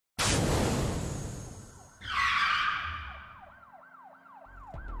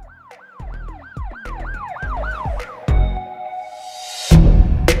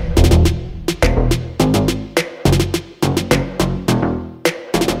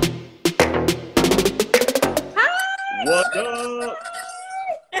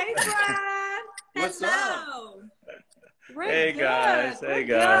Hey guys, hey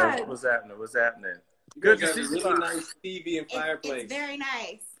guys. What's happening? What's happening? Good to see you. Really nice TV and fireplace. It's very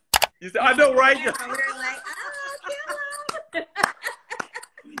nice. You said, I know, right? We were like, oh,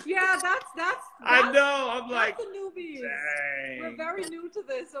 yeah, that's I know. I'm like, the newbies. dang. We're very new to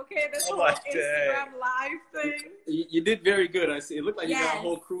this, okay? This I'm whole like, Instagram live thing. You did very good. I see. It looked like you got a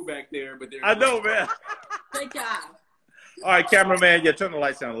whole crew back there, but I know, man. Good job. All right, cameraman, turn the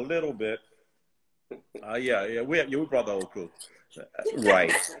lights down a little bit. Yeah, we brought the whole crew.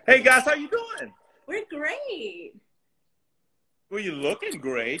 Right. Hey guys, how you doing? We're great. Well, you're looking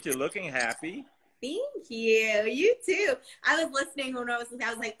great. You're looking happy. Thank you. You too. I was listening when I was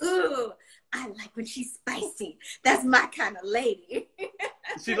like, ooh, I like when she's spicy. That's my kind of lady.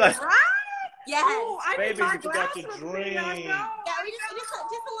 She like, right? Yes. Ooh, I baby, need my you got your glasses, drink. I know. Yeah, we just a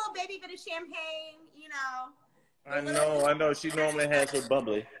little baby bit of champagne, you know. I know. She normally has her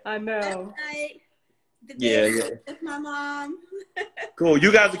bubbly. I know. Right. Yeah. With my mom. Cool.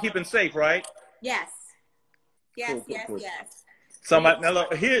 You guys are keeping safe, right? Yes. Yes. Cool. Yes. Somebody, now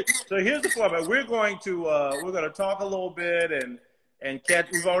look, here's the format. We're going to talk a little bit and Kat,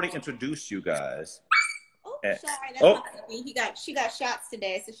 we've already introduced you guys. Oh, sorry, that's not me. She got shots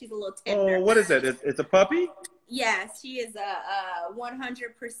today, so she's a little tender. Oh, what is it? It's a puppy? Yes, she is a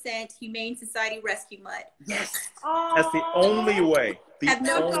 100% Humane Society rescue mutt. Yes. That's the only way. Have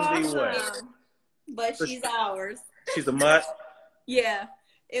no only way. But she's ours. She's a mutt? Yeah.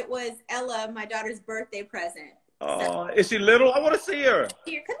 It was Ella, my daughter's birthday present. Oh, is she little? I want to see her.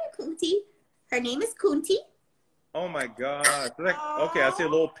 Here, come here, Kunti. Her name is Kunti. Oh my God. Okay, I see a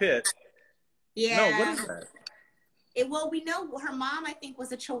little pit. Yeah. No, what is that? Well, we know her mom, I think,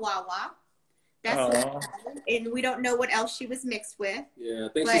 was a Chihuahua. That's what, and we don't know what else she was mixed with. Yeah, I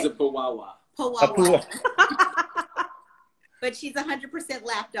think she's a Pawawa. Pawawa. But she's 100%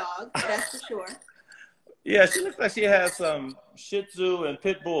 lap dog, that's for sure. Yeah, she looks like she has some Shih Tzu and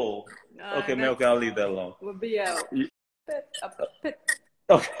Pit Bull. Okay, Milk, I'll leave that alone. We'll be out. Okay,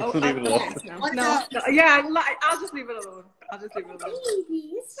 Oh, leave it alone. No. Yeah, I'll just leave it alone.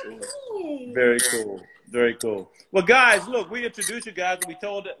 Very cool. Very cool. Well, guys, look, we introduced you guys. We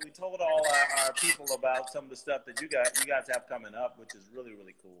told all our people about some of the stuff that you guys have coming up, which is really,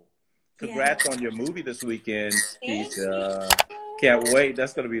 really cool. Congrats on your movie this weekend, Keshia. Can't wait.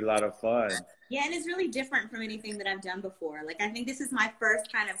 That's going to be a lot of fun. Yeah, and it's really different from anything that I've done before. Like, I think this is my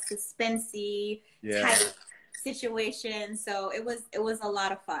first kind of suspensey type situation. So it was a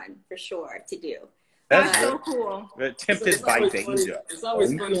lot of fun for sure to do. That's so cool. Tempted by danger. It's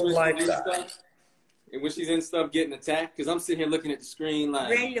always funny when she's in stuff. And when she's in stuff getting attacked, because I'm sitting here looking at the screen like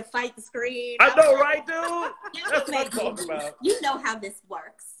ready to fight the screen. I know, right, dude? That's what I'm talking about. You know how this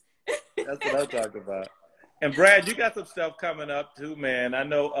works. That's what I'm talking about. And Brad, you got some stuff coming up too, man. I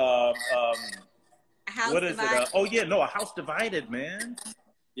know. What is it? A House Divided, man.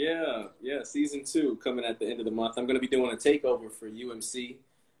 Yeah. Season 2 coming at the end of the month. I'm going to be doing a takeover for UMC,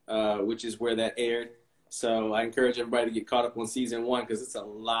 which is where that aired. So I encourage everybody to get caught up on season 1 because it's a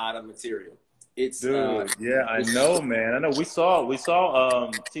lot of material. I know, man. I know. We saw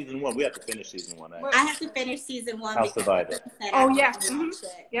season 1. We have to finish season 1. I have to finish season 1. House Divided. Oh yeah.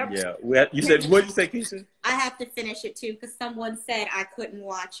 Yep. Yeah. You said what did you say, Keshia? I have to finish it too because someone said I couldn't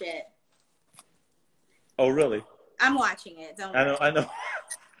watch it. Oh really? I'm watching it. Don't worry. I know.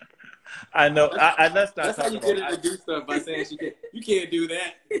 I know. That's how you get her to do stuff by saying you can't do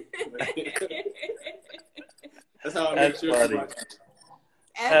that. That's how I make sure. Funny.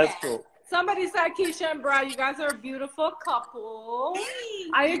 That's cool. Somebody said, Keshia and Brad, you guys are a beautiful couple.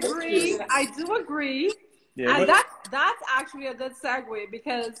 I agree. I do agree. Yeah, and that's actually a good segue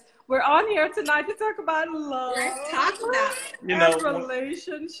because we're on here tonight to talk about love. Let's talk about it.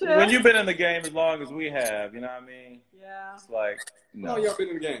 Relationships. When you've been in the game as long as we have, you know what I mean? Yeah. It's like, no. Oh, y'all been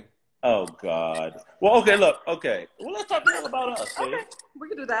in the game. Oh, God. Well, okay, look. Okay. Well, let's talk a little about us. Okay. We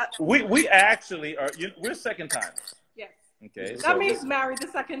can do that. We actually are, we're second timers. Yes. Okay. That means married the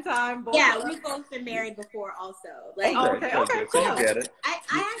second time. We've both been married before also. Like, okay, cool. So you get it. I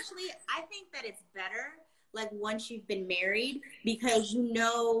think that it's better like once you've been married because you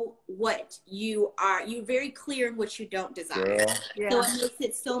know what you are. You're very clear in what you don't desire. Yeah. So it makes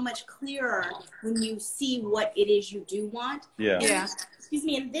it so much clearer when you see what it is you do want. Yeah. Excuse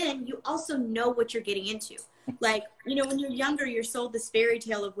me. And then you also know what you're getting into. Like, when you're younger, you're sold this fairy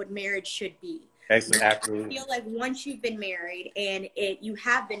tale of what marriage should be. Absolutely. I feel like once you've been married and you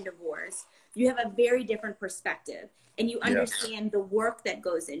have been divorced, you have a very different perspective and you understand the work that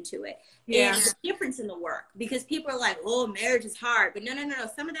goes into it and the difference in the work because people are like, oh, marriage is hard. But no.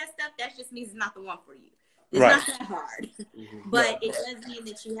 Some of that stuff, that just means it's not the one for you. It's not that hard. But it does mean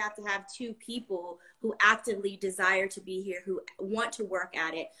that you have to have two people who actively desire to be here, who want to work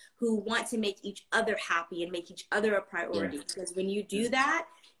at it, who want to make each other happy and make each other a priority. Because when you do that,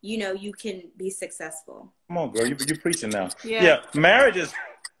 you know, you can be successful. Come on, girl. You're preaching now. Yeah. Marriage is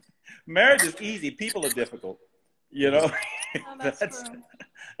easy. People are difficult. You know, that's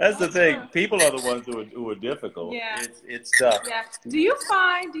the thing. True. People are the ones who are difficult. Yeah, it's tough. Yeah. Do you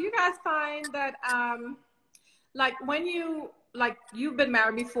guys find that like when you've been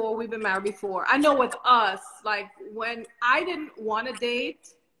married before, we've been married before. I know with us, like when I didn't want to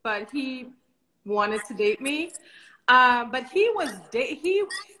date, but he wanted to date me. But he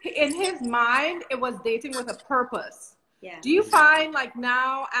in his mind, it was dating with a purpose. Yeah. Do you find like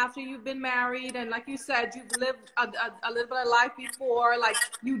now after you've been married and like you said, you've lived a little bit of life before, like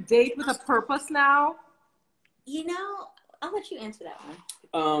you date with a purpose now? You know, I'll let you answer that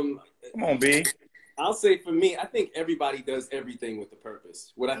one. Come on, B. I'll say for me, I think everybody does everything with a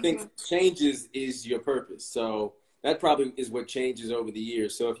purpose. What I think changes is your purpose. So that probably is what changes over the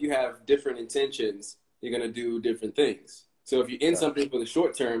years. So if you have different intentions, you're going to do different things. So if you're in something for the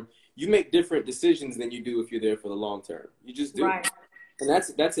short term, you make different decisions than you do if you're there for the long term. You just do. Right. And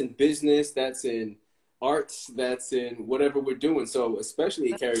that's in business, that's in arts, that's in whatever we're doing. So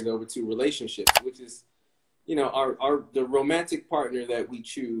especially it carries over to relationships, which is, you know, the romantic partner that we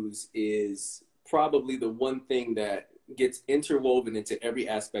choose is probably the one thing that gets interwoven into every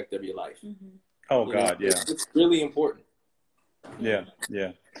aspect of your life. Oh, God, yeah. It's really important. Yeah.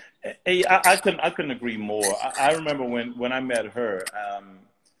 Hey, I couldnn agree more. I remember when I met her,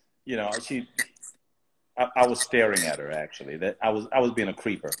 you know, I was staring at her, actually. That I was being a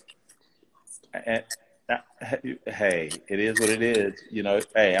creeper. And, hey, it is what it is. You know,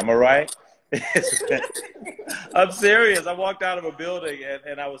 hey, am I right? I'm serious. I walked out of a building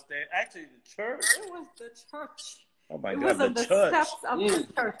and I was standing, actually the church. It was the church. Oh my God, the church. Steps of the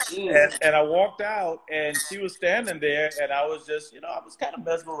church. And I walked out and she was standing there and I was just, you know, I was kind of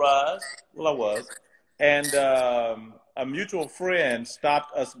mesmerized. Well, I was. And a mutual friend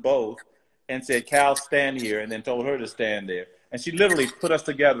stopped us both and said, Cal, stand here, and then told her to stand there. And she literally put us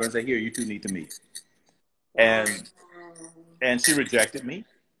together and said, here, you two need to meet. And she rejected me.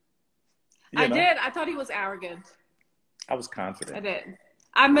 I did. I thought he was arrogant. I was confident. I did.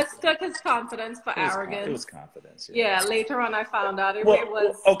 I mistook his confidence for arrogance. It was confidence. Yeah, later on I found out it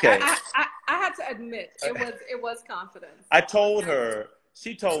was. Okay. I had to admit it was confidence. I told her.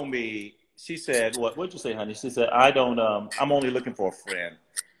 She told me. She said, "What'd you say, honey?" She said, "I don't. I'm only looking for a friend."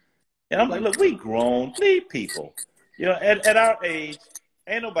 And I'm like, "Look, we grown, lead people. You know, at our age,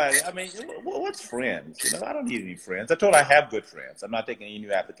 ain't nobody. I mean, what's friends? You know, I don't need any friends." I told her I have good friends. I'm not taking any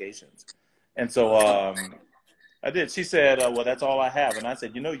new applications. And so I did. She said, well, that's all I have. And I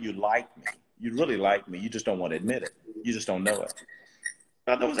said, you know, you like me. You really like me. You just don't want to admit it. You just don't know it.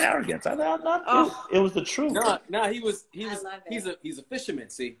 I thought it was arrogance. I thought not it was the truth. No, he's a fisherman,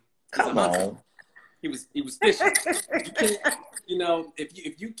 see. Come on. He was fishing. You know,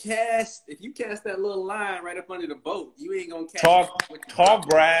 if you cast that little line right up under the boat, you ain't gonna catch talk,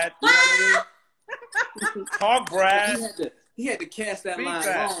 Brad. You know what I mean? Talk, Brad. He had to cast that line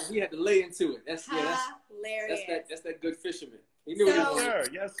long. He had to lay into it. That's hilarious. That's that good fisherman. He knew what he was.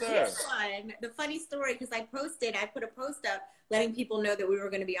 Yes, sir. This one, the funny story, because I put a post up letting people know that we were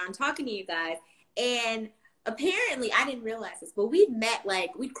going to be on talking to you guys. And apparently, I didn't realize this, but we'd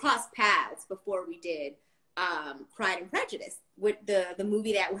we'd crossed paths before we did Pride and Prejudice with the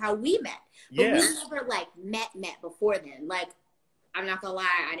movie how we met. But we never met before then. Like, I'm not gonna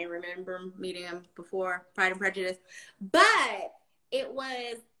lie, I didn't remember meeting him before Pride and Prejudice, but it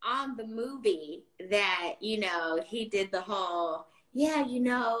was on the movie that, you know, he did the whole, yeah, you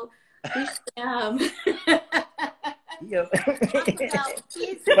know, we should, yes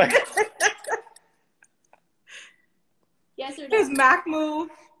or no? His Mac move.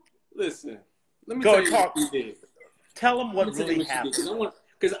 Listen, let me tell you what you did. Tell him what really happened.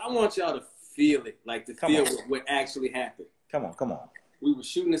 Because I want y'all to feel it, feel what actually happened. Come on. We were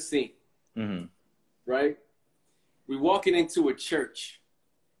shooting a scene, right? We walking into a church.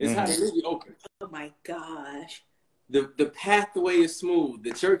 It's how the movie opens. Oh my gosh! The pathway is smooth.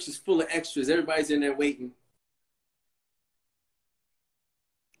 The church is full of extras. Everybody's in there waiting.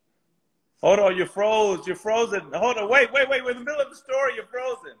 Hold on, you froze. You're frozen. Hold on, wait. We're in the middle of the story. You're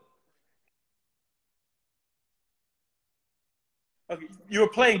frozen. Okay, you were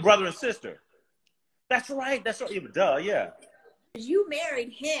playing brother and sister. That's right. Duh, yeah. You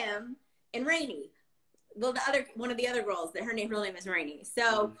married him and Rainey. Well, one of the other girls, her real name is Rainey.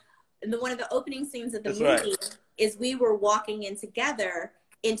 So, one of the opening scenes of the movie is we were walking in together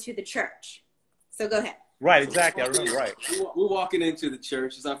into the church. So go ahead. Right, exactly. I remember, right. We're walking into the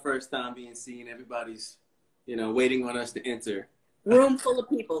church. It's our first time being seen. Everybody's, waiting on us to enter. Room full of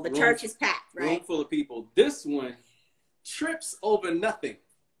people. The church is packed, right? Room full of people. This one trips over nothing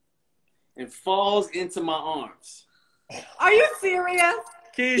and falls into my arms. Are you serious?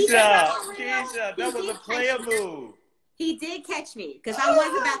 Keshia, that was a player move. He did catch me because I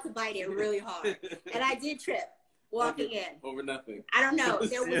was about to bite it really hard. And I did trip walking in. Over nothing. I don't know.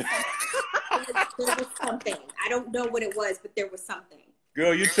 There was something. There was something. I don't know what it was, but there was something.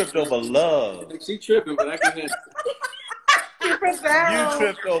 Girl, you tripped over love. She tripping, but I can Cupid's arrow. You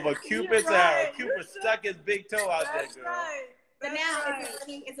tripped over Cupid's arrow. Cupid stuck his big toe out there, girl. Right. But now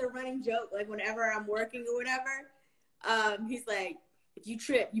it's a running joke. Like whenever I'm working or whatever, he's like, if you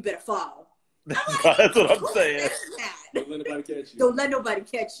trip, you better fall. That's what I'm saying. Don't let nobody catch you. Don't let nobody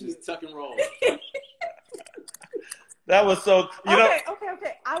catch you. Just tuck and roll. That was so. Okay.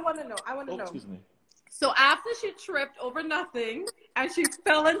 I want to know. Excuse me. So after she tripped over nothing and she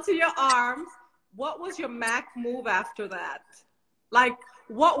fell into your arms, what was your Mac move after that? Like,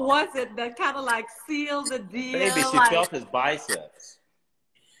 what was it that kind of like sealed the deal? Maybe she felt his biceps.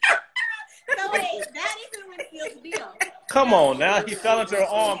 No, wait, that isn't what sealed the deal. Come on now. He fell into her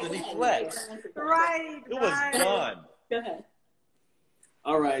arms and he flexed. Right. It was done. Go ahead.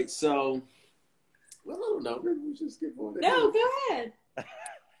 All right, so, well, I don't know. Maybe we should skip on that. No, go ahead. I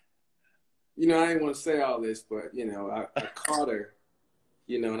didn't want to say all this, but, I caught her,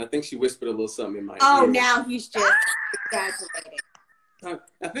 and I think she whispered a little something in my ear. Oh, now he's just exaggerating.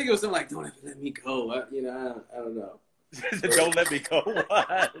 I think it was something like, don't ever let me go. I don't know. Don't let me go.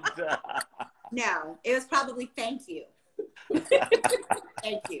 What? No, it was probably thank you.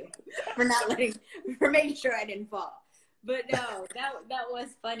 Thank you for making sure I didn't fall. But no, that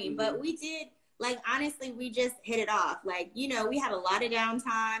was funny. Mm-hmm. But we did, honestly, we just hit it off. We had a lot of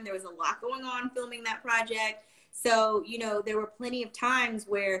downtime. There was a lot going on filming that project. So, there were plenty of times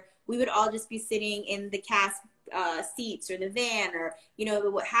where we would all just be sitting in the cast seats or the van or,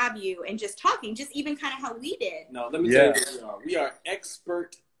 what have you, and just talking, just even kind of how we did. No, let me tell you what we are. We are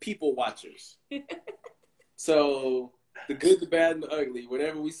expert people watchers. So the good, the bad, and the ugly,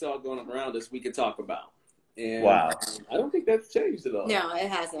 whatever we saw going on around us, we could talk about. And I don't think that's changed at all. No, it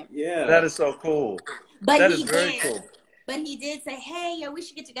hasn't. Yeah. That is so cool. But that is very cool. But he did say, hey, we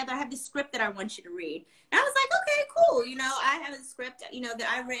should get together. I have this script that I want you to read. And I was like, okay, cool. I have a script, that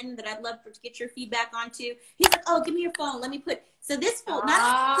I've written that I'd love to get your feedback onto. He's like, oh, give me your phone. Let me put, so this phone,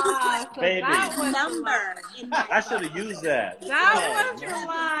 baby. Number. I should have used that. That was your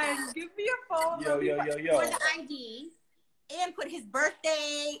line. Give me your phone. Yo. For the ID. And put his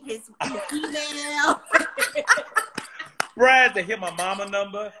birthday, his email. Brad, to hear my mama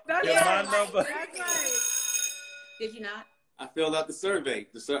number. That's my number. That's right. Did you not? I filled out the survey.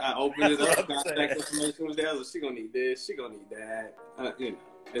 I opened it up. Contact information was there. She gonna need this. She gonna need that.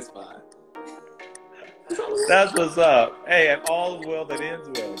 It's fine. That's what's up. Hey, and all is well that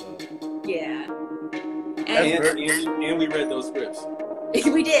ends well, though. Yeah. And we read those scripts.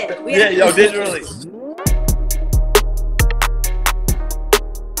 We did. Did you really?